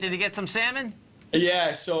all right. Did you get some salmon?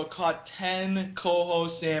 Yeah, so I caught 10 coho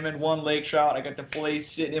salmon, 1 lake trout. I got the fillet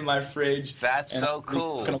sitting in my fridge. That's so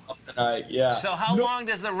cool. Tonight. Yeah. So how long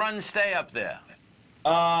does the run stay up there?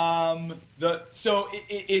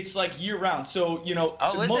 It's like year round. So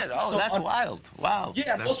Oh, is it? Oh, that's wild. Wow.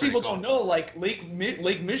 Yeah, most people don't know. Like Lake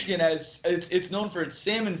Michigan it's known for its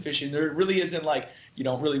salmon fishing. There really isn't like. You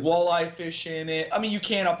don't really walleye fish in it. I mean, you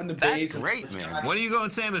can up in the bays. That's great, man. When are you going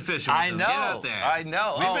salmon fishing? I know. Get out there. I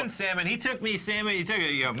know. We've been salmon. He took me salmon. He took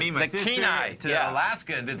me, my sister, Kenai, to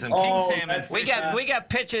Alaska and did some king salmon fishing. We got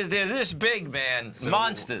pictures. They're this big, man.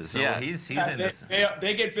 Monsters. So he's in this.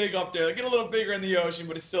 They get big up there. They get a little bigger in the ocean,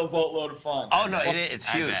 but it's still a boatload of fun. Oh no, it's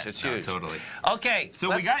huge. It's huge. Totally. Okay.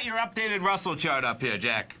 So we got your updated Russell chart up here,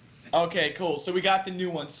 Jack. Okay, cool. So we got the new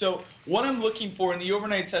one. So what I'm looking for in the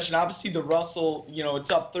overnight session, obviously the Russell,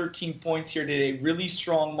 it's up 13 points here today. Really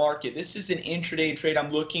strong market. This is an intraday trade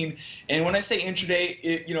I'm looking. And when I say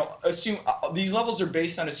intraday, assume these levels are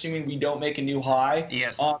based on assuming we don't make a new high.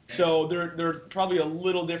 Yes. So they're probably a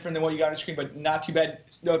little different than what you got on the screen, but not too bad.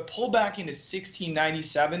 The pullback into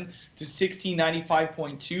 1697 to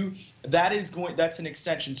 1695.2. That's an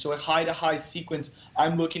extension. So a high to high sequence.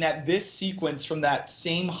 I'm looking at this sequence from that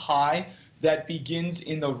same high that begins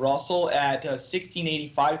in the Russell at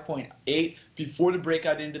 1685.8. Before the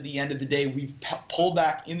breakout into the end of the day, we've pulled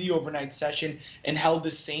back in the overnight session and held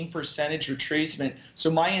the same percentage retracement. So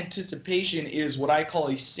my anticipation is what I call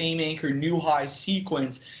a same anchor new high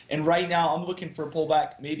sequence. And right now I'm looking for a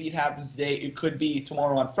pullback. Maybe it happens today. It could be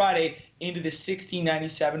tomorrow on Friday into the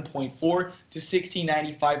 1697.4 to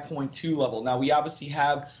 1695.2 level. Now we obviously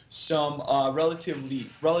have some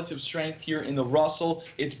relative strength here in the Russell.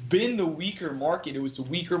 It's been the weaker market. It was the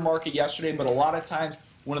weaker market yesterday, but a lot of times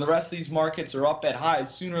when the rest of these markets are up at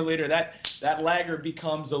highs, sooner or later that laggard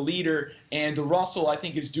becomes a leader. And the Russell, I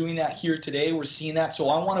think, is doing that here today. We're seeing that. So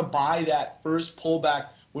I want to buy that first pullback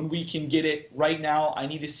when we can get it. Right now, I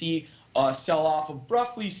need to see a sell-off of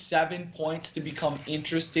roughly 7 points to become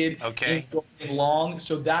interested in going long.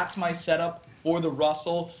 So that's my setup for the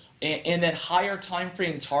Russell. And then higher time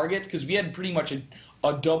frame targets, because we had pretty much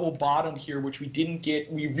a double bottom here, which we didn't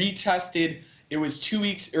get. We retested. It was 2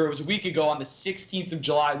 weeks, or it was a week ago on the 16th of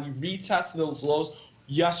July. We retested those lows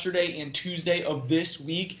yesterday and Tuesday of this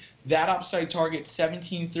week. That upside target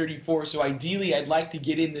 1734. So ideally, I'd like to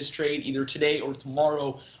get in this trade either today or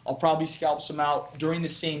tomorrow. I'll probably scalp some out during the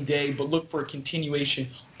same day, but look for a continuation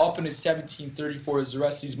up into 1734 as the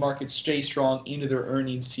rest of these markets stay strong into their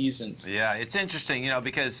earnings seasons. Yeah, it's interesting, you know,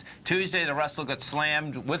 because Tuesday the Russell got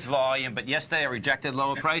slammed with volume, but yesterday I rejected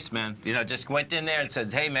lower price, man. You know, just went in there and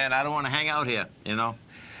said, hey, man, I don't want to hang out here, you know.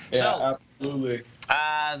 Yeah, so, absolutely.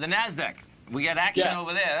 The NASDAQ. We got action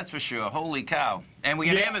over there, that's for sure. Holy cow. And we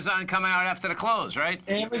got Amazon coming out after the close, right?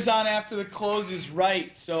 Amazon after the close is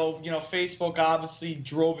right. So, you know, Facebook obviously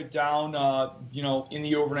drove it down, you know, in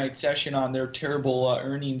the overnight session on their terrible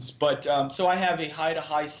earnings. But so I have a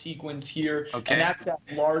high-to-high sequence here, and that's that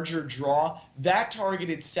larger draw. That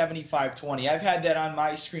targeted 75.20. I've had that on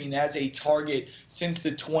my screen as a target since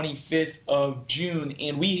the 25th of June,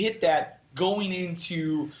 and we hit that going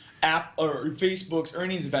into Facebook's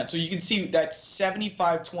earnings event. So you can see that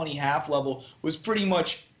 75.20 half level was pretty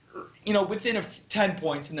much, you know, within 10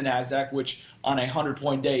 points in the NASDAQ, which on a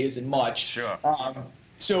 100-point day isn't much. Sure.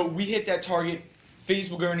 So we hit that target.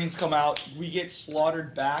 Facebook earnings come out. We get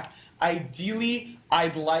slaughtered back. Ideally,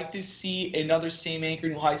 I'd like to see another same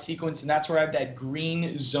anchoring high sequence, and that's where I have that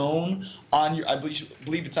green zone on your. I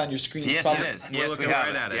believe it's on your screen. Yes, it is. We're looking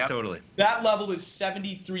right at it. Totally. That level is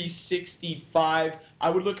 73.65. I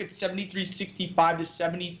would look at 73.65 to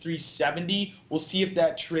 73.70. We'll see if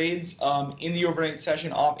that trades in the overnight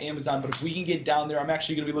session off Amazon. But if we can get down there, I'm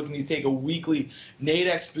actually going to be looking to take a weekly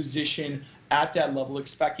Nadex position at that level,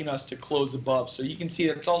 expecting us to close above. So you can see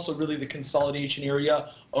that's also really the consolidation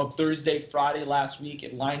area of Thursday, Friday last week.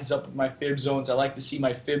 It lines up with my fib zones. I like to see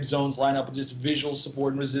my fib zones line up with just visual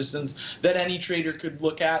support and resistance that any trader could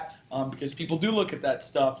look at, because people do look at that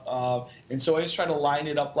stuff. And so I just try to line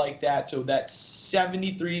it up like that. So that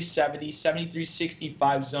 73.70,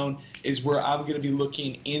 73.65 zone is where I'm going to be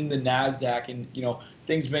looking in the NASDAQ. And, you know,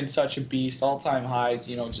 things been such a beast, all-time highs,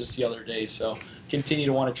 you know, just the other day. So continue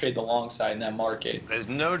to want to trade the long side in that market. There's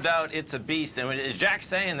no doubt it's a beast. And as Jack's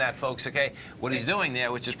saying that, folks, okay, what he's doing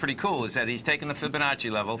there, which is pretty cool, is that he's taking the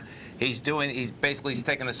Fibonacci level. He's basically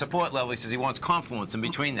taking the support level. He says he wants confluence in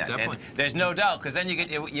between that. Definitely. And there's no doubt, because then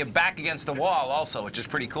you're back against the wall also, which is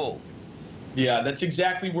pretty cool. Yeah, that's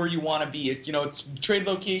exactly where you want to be. You know, trade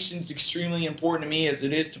location is extremely important to me, as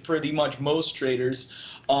it is to pretty much most traders.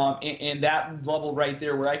 And that level right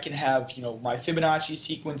there, where I can have, you know, my Fibonacci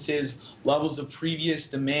sequences, levels of previous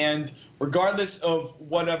demand, regardless of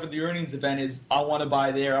whatever the earnings event is, I want to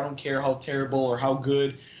buy there. I don't care how terrible or how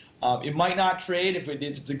good. It might not trade. If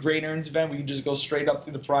it's a great earnings event, we can just go straight up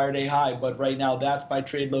through the prior day high. But right now, that's my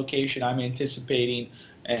trade location I'm anticipating.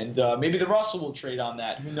 And maybe the Russell will trade on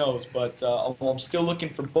that. Who knows? But I'm still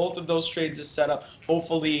looking for both of those trades to set up.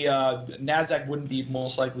 Hopefully, NASDAQ wouldn't be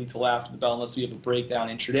most likely till after the bell unless we have a breakdown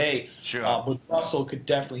intraday. Sure. But Russell could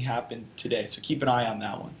definitely happen today. So keep an eye on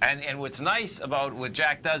that one. And what's nice about what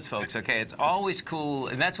Jack does, folks, okay, it's always cool.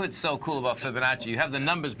 And that's what's so cool about Fibonacci. You have the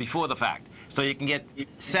numbers before the fact. So you can get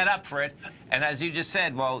set up for it. And as you just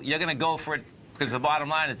said, well, you're going to go for it because the bottom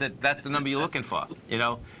line is that that's the number you're looking for, you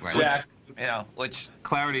know? Right. Jack. You know, which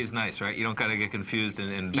clarity is nice, right? You don't got to get confused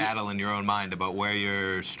and battle in your own mind about where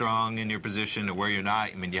you're strong in your position or where you're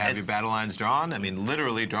not. I mean, you have your battle lines drawn. I mean,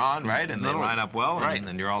 literally drawn, right? And they line up well, and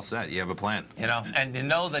then you're all set. You have a plan. You know, and you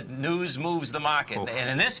know that news moves the market. Oh. And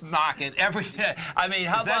in this market, I mean,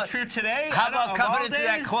 how is that true today? How about coming into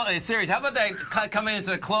that close? Serious? How about that coming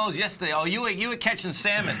into the close yesterday? Oh, you were catching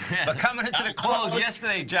salmon, but coming into the close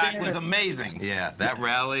yesterday, Jack, was amazing. Yeah, that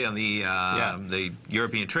rally on the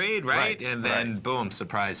European trade, right? And then, boom,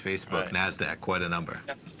 surprise Facebook, NASDAQ, quite a number.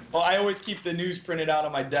 Well, I always keep the news printed out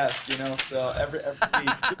on my desk, you know, so every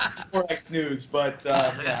week, it's Forex news, but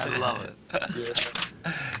yeah, I love it.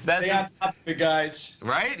 Stay on top of it, guys.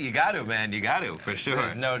 Right? You got to, man. You got to, for sure.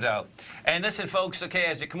 There's no doubt. And listen, folks, okay,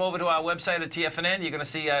 as you come over to our website at TFNN, you're going to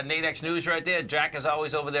see Nadex News right there. Jack is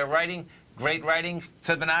always over there writing. Great writing,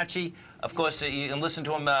 Fibonacci. Of course, you can listen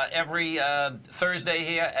to him every Thursday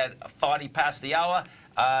here at 40 past the hour.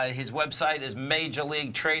 His website is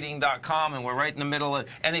majorleaguetrading.com, and we're right in the middle of.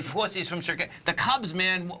 And of course, he's from Chicago. The Cubs,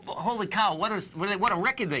 man. Holy cow! What a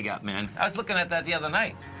record they got, man. I was looking at that the other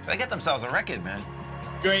night. They got themselves a record, man.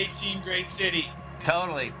 Great team, great city.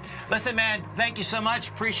 Totally. Listen, man. Thank you so much.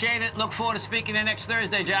 Appreciate it. Look forward to speaking to you next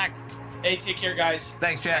Thursday, Jack. Hey, take care, guys.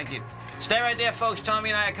 Thanks, Jack. Thank you. Stay right there, folks.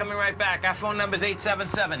 Tommy and I are coming right back. Our phone number is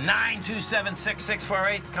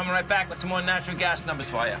 877-927-6648. Coming right back with some more natural gas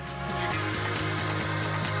numbers for you.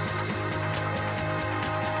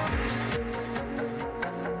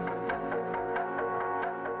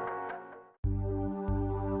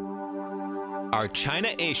 Are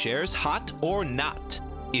China A-shares hot or not?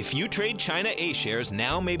 If you trade China A-shares,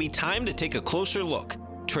 now may be time to take a closer look.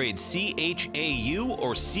 Trade CHAU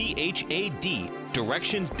or CHAD,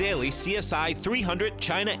 Directions Daily CSI 300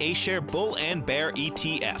 China A-share Bull and Bear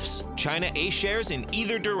ETFs. China A-shares in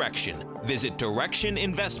either direction. Visit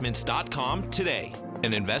directioninvestments.com today.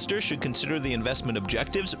 An investor should consider the investment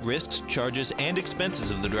objectives, risks, charges, and expenses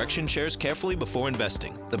of the Direction shares carefully before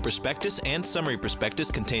investing. The prospectus and summary prospectus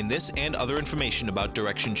contain this and other information about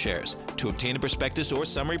Direction shares. To obtain a prospectus or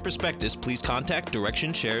summary prospectus, please contact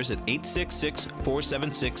Direction shares at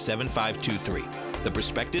 866-476-7523. The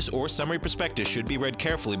prospectus or summary prospectus should be read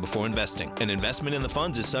carefully before investing. An investment in the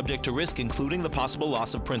funds is subject to risk, including the possible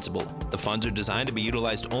loss of principal. The funds are designed to be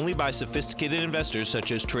utilized only by sophisticated investors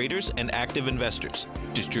such as traders and active investors.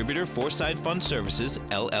 Distributor Foreside Fund Services,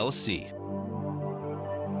 LLC.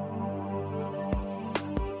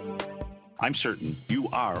 I'm certain you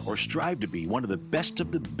are or strive to be one of the best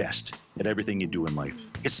at everything you do in life.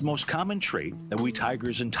 It's the most common trait that we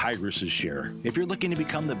tigers and tigresses share. If you're looking to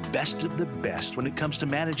become the best of the best when it comes to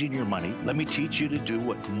managing your money, let me teach you to do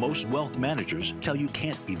what most wealth managers tell you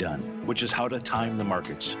can't be done, which is how to time the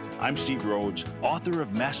markets. I'm Steve Rhodes, author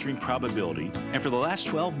of Mastering Probability, and for the last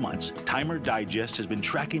 12 months, Timer Digest has been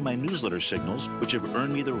tracking my newsletter signals, which have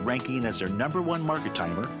earned me the ranking as their #1 market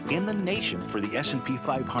timer in the nation for the S&P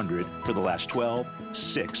 500 for the last 12,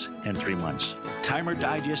 6, and 3 months. Timer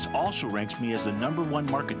Digest also ranks me as the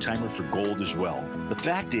 #1 market timer for gold as well. The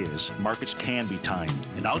fact is, markets can be timed,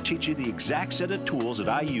 and I'll teach you the exact set of tools that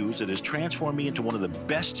I use that has transformed me into one of the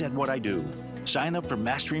best at what I do. Sign up for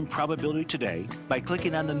Mastering Probability today by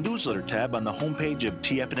clicking on the newsletter tab on the homepage of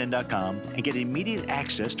TFNN.com and get immediate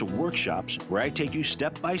access to workshops where I take you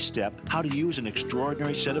step by step how to use an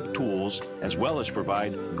extraordinary set of tools as well as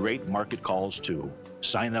provide great market calls too.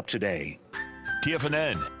 Sign up today.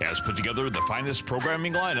 TFNN has put together the finest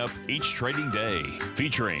programming lineup each trading day,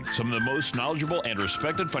 featuring some of the most knowledgeable and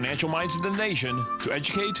respected financial minds in the nation to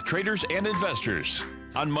educate traders and investors.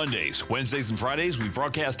 On Mondays, Wednesdays, and Fridays, we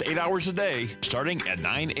broadcast 8 hours a day, starting at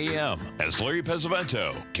 9 a.m. as Larry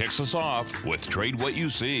Pesavento kicks us off with Trade What You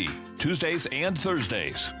See. Tuesdays and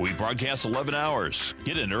Thursdays, we broadcast 11 hours.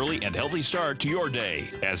 Get an early and healthy start to your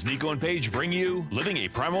day as Nico and Paige bring you Living a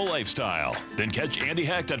Primal Lifestyle. Then catch Andy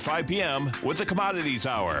Hecht at 5 p.m. with the Commodities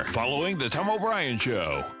Hour, following the Tom O'Brien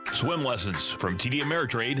Show. Swim lessons from TD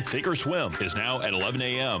Ameritrade Thinkorswim is now at 11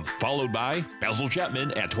 a.m., followed by Basil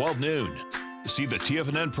Chapman at 12 noon. See the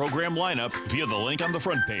TFNN program lineup via the link on the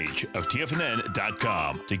front page of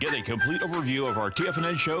TFNN.com to get a complete overview of our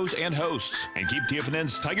TFNN shows and hosts. And keep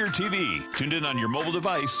TFNN's Tiger TV tuned in on your mobile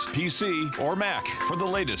device, PC, or Mac for the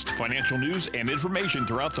latest financial news and information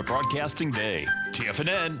throughout the broadcasting day.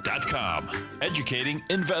 TFNN.com, educating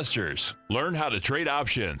investors. Learn how to trade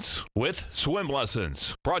options with swim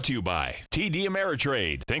lessons. Brought to you by TD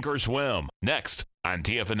Ameritrade Thinkorswim. Next on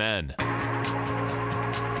TFNN.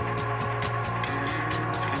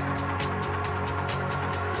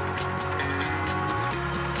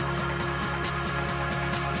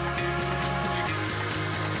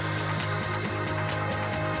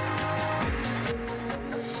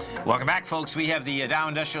 Welcome back, folks. We have the Dow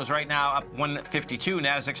Industrials right now up 152,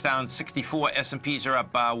 Nasdaq's down 64, S&Ps are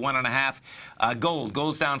up 1.5.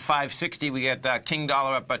 Gold's down 560. We got King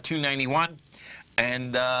Dollar up 291,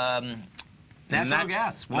 and natural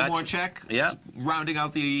gas. One more check. Yeah. Rounding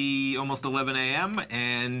out the almost 11 a.m.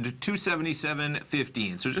 and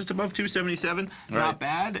 277.15. So just above 277. Right. Not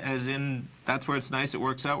bad, as in that's where it's nice. It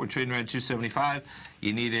works out. We're trading around 275.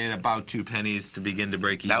 You needed about 2 pennies to begin to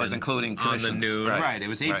break even. That was including commissions. On the noon. Right. It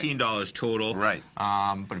was $18 total. Right.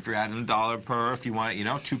 But if you're adding $1 per, if you want,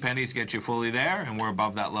 2 pennies get you fully there, and we're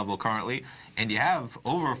above that level currently. And you have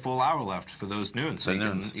over a full hour left for those noons. So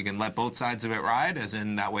you can let both sides of it ride, as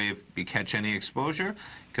in that way if you catch any exposure,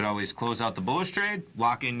 you could always close out the bullish trade,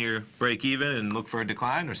 lock in your break even, and look for a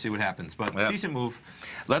decline or see what happens. But decent move.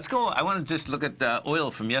 Let's go. I want to just look at oil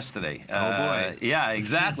from yesterday. Oh, boy. Yeah,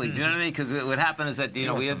 exactly. Do you know what I mean? Because what happened is that, we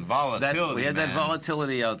had that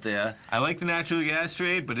volatility out there. I like the natural gas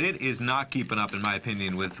trade, but it is not keeping up, in my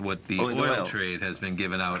opinion, with what the oil trade has been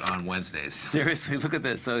given out on Wednesdays. Seriously, look at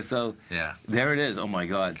this. So yeah, there it is. Oh my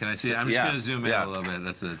God. Can I see it? I'm just going to zoom in a little bit.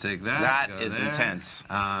 Let's take that. That is intense.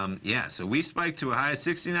 Yeah, so we spiked to a high of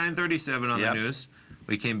 69.37 on the news.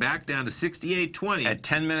 We came back down to 68.20 at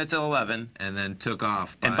 10 minutes at 11, and then took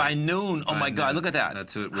off. And by noon, oh my God, look at that!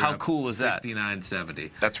 That's what. How cool is that? 69.70.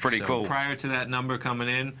 That's pretty cool. Prior to that number coming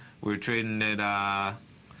in, we were trading at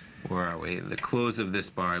where are we? The close of this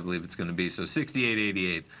bar, I believe it's going to be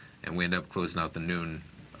 68.88, and we end up closing out the noon.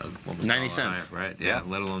 Almost 90 cents, higher, right? Yeah,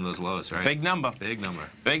 let alone those lows, right? Big number. Big number.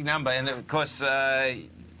 Big number, and of course.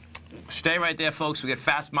 Stay right there, folks. We get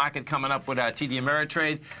Fast Market coming up with TD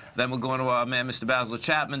Ameritrade. Then we'll go into our man, Mr. Basil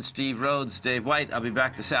Chapman, Steve Rhodes, Dave White. I'll be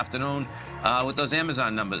back this afternoon with those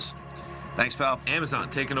Amazon numbers. Thanks, pal. Amazon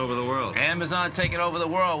taking over the world. Amazon taking over the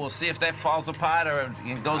world. We'll see if that falls apart or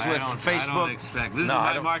it goes with Facebook. I don't expect. This is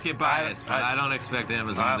my market bias, but I don't expect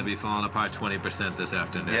Amazon to be falling apart 20% this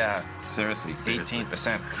afternoon. Yeah, seriously.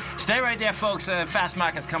 18%. Stay right there, folks. Fast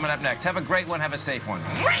Market's coming up next. Have a great one. Have a safe one.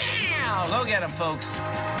 Go get them, folks.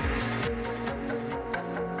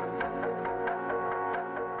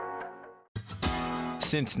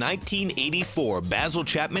 Since 1984, Basil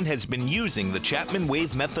Chapman has been using the Chapman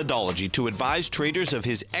Wave methodology to advise traders of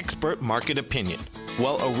his expert market opinion.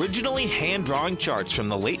 While originally hand-drawing charts from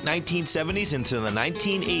the late 1970s into the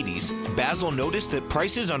 1980s, Basil noticed that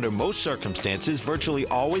prices under most circumstances virtually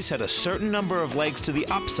always had a certain number of legs to the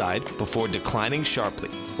upside before declining sharply.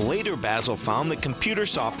 Later, Basil found that computer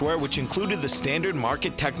software, which included the standard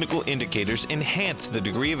market technical indicators, enhanced the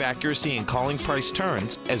degree of accuracy in calling price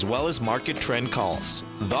turns, as well as market trend calls.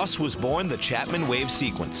 Thus was born the Chapman Wave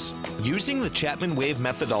sequence. Using the Chapman Wave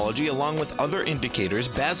methodology along with other indicators,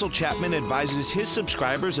 Basil Chapman advises his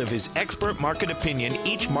subscribers of his expert market opinion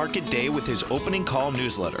each market day with his opening call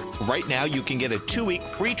newsletter. Right now, you can get a 2-week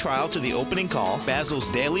free trial to the opening call, Basil's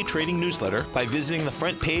daily trading newsletter, by visiting the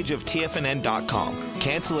front page of TFNN.com.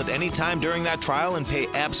 Cancel at any time during that trial and pay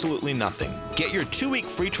absolutely nothing. Get your 2-week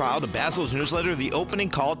free trial to Basil's newsletter, The Opening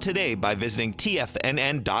Call, today by visiting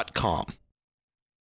TFNN.com.